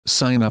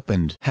Sign up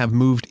and have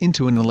moved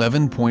into an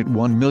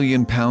 £11.1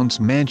 million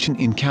mansion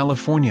in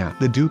California.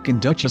 The Duke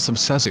and Duchess of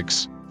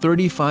Sussex,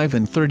 35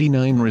 and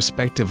 39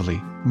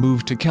 respectively,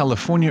 moved to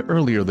California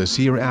earlier this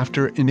year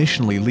after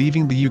initially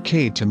leaving the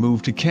UK to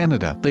move to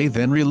Canada. They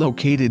then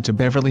relocated to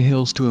Beverly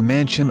Hills to a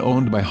mansion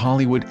owned by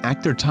Hollywood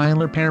actor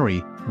Tyler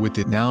Perry, with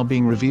it now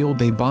being revealed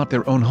they bought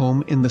their own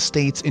home in the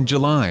States in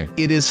July.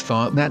 It is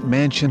thought that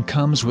mansion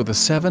comes with a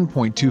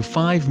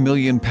 £7.25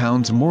 million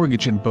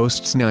mortgage and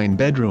boasts 9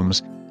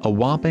 bedrooms, a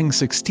whopping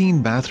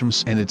 16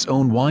 bathrooms and its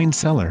own wine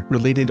cellar.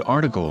 Related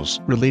articles.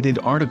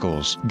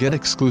 Get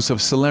exclusive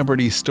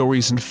celebrity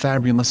stories and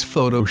fabulous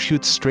photo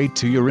shoots straight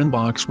to your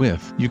inbox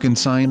with. You can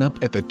sign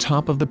up at the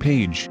top of the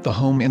page. The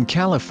home in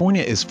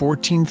California is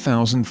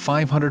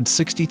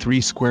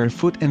 14,563 square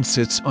foot and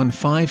sits on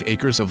 5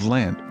 acres of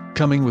land,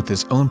 coming with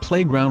his own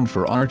playground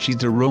for Archie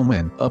de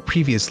Roman. A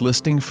previous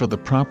listing for the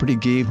property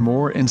gave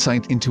more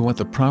insight into what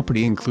the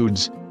property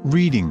includes,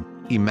 reading: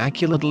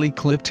 immaculately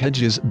clipped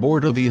hedges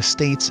border the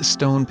estate's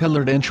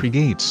stone-pillared entry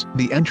gates.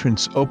 The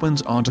entrance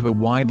opens onto a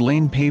wide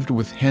lane paved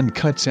with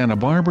hand-cut Santa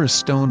Barbara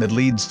stone that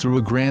leads through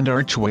a grand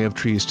archway of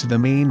trees to the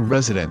main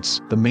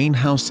residence. The main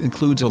house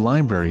includes a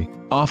library,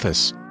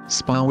 office,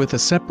 spa with a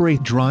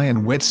separate dry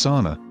and wet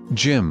sauna,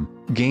 gym,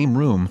 game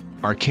room,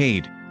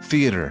 arcade,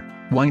 theater,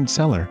 wine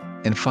cellar,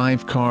 and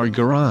 5-car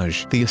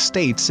garage. The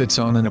estate sits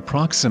on an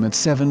approximate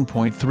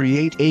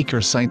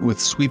 7.38-acre site with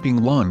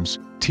sweeping lawns,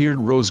 tiered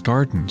rose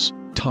gardens,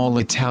 tall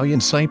Italian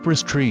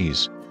cypress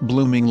trees,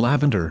 blooming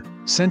lavender,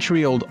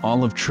 century-old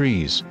olive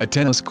trees, a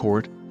tennis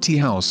court, tea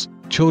house,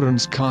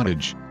 children's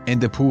cottage,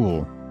 and a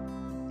pool.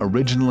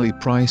 Originally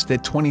priced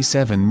at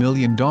 $27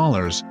 million,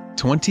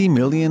 £20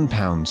 million,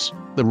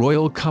 the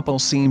royal couple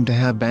seemed to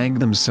have bagged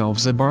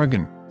themselves a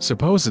bargain,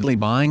 supposedly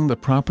buying the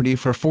property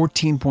for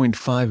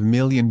 $14.5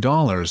 million,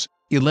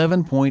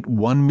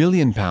 £11.1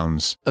 million, a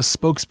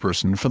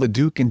spokesperson for the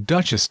Duke and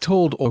Duchess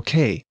told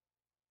OK!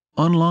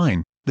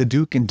 Online. The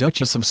Duke and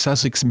Duchess of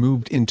Sussex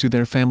moved into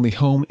their family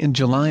home in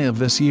July of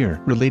this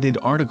year. Related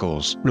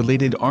articles.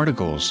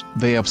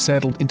 They have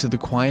settled into the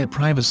quiet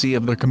privacy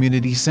of their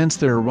community since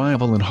their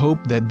arrival and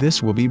hope that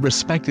this will be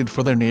respected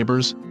for their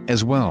neighbors,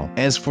 as well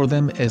as for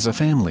them as a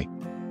family.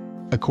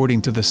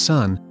 According to The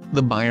Sun,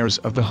 the buyers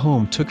of the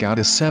home took out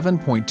a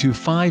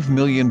 £7.25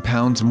 million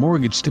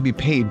mortgage to be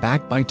paid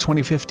back by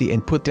 2050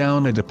 and put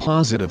down a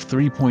deposit of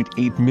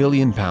 £3.8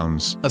 million.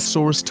 A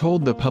source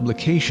told the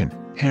publication,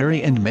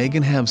 Harry and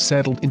Meghan have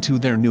settled into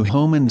their new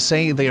home and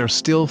say they are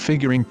still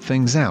figuring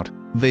things out.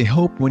 They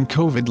hope when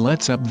COVID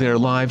lets up their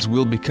lives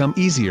will become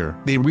easier.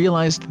 They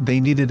realized they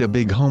needed a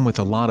big home with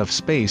a lot of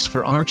space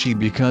for Archie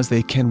because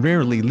they can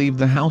rarely leave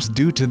the house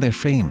due to their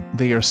fame.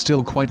 They are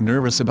still quite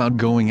nervous about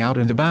going out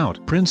and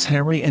about. Prince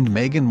Harry and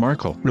Meghan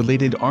Markle.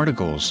 Related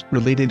articles.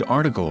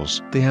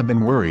 They have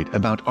been worried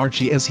about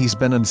Archie as he's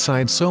been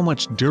inside so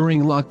much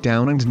during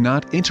lockdown and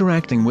not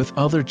interacting with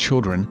other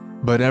children,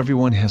 but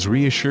everyone has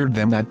reassured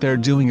them that they're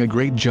doing a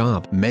great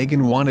job.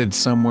 Meghan wanted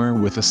somewhere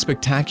with a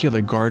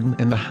spectacular garden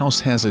and the house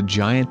has a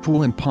giant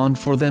pool and pond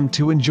for them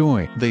to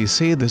enjoy. They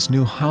say this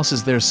new house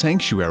is their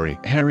sanctuary.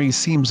 Harry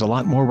seems a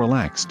lot more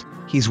relaxed.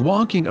 He's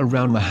walking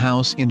around the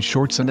house in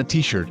shorts and a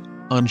t-shirt,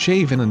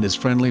 unshaven and is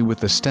friendly with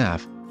the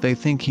staff. They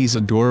think he's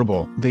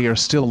adorable. They are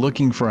still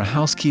looking for a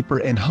housekeeper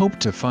and hope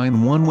to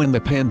find one when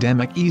the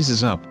pandemic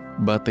eases up,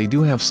 but they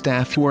do have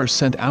staff who are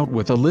sent out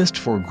with a list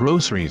for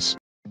groceries.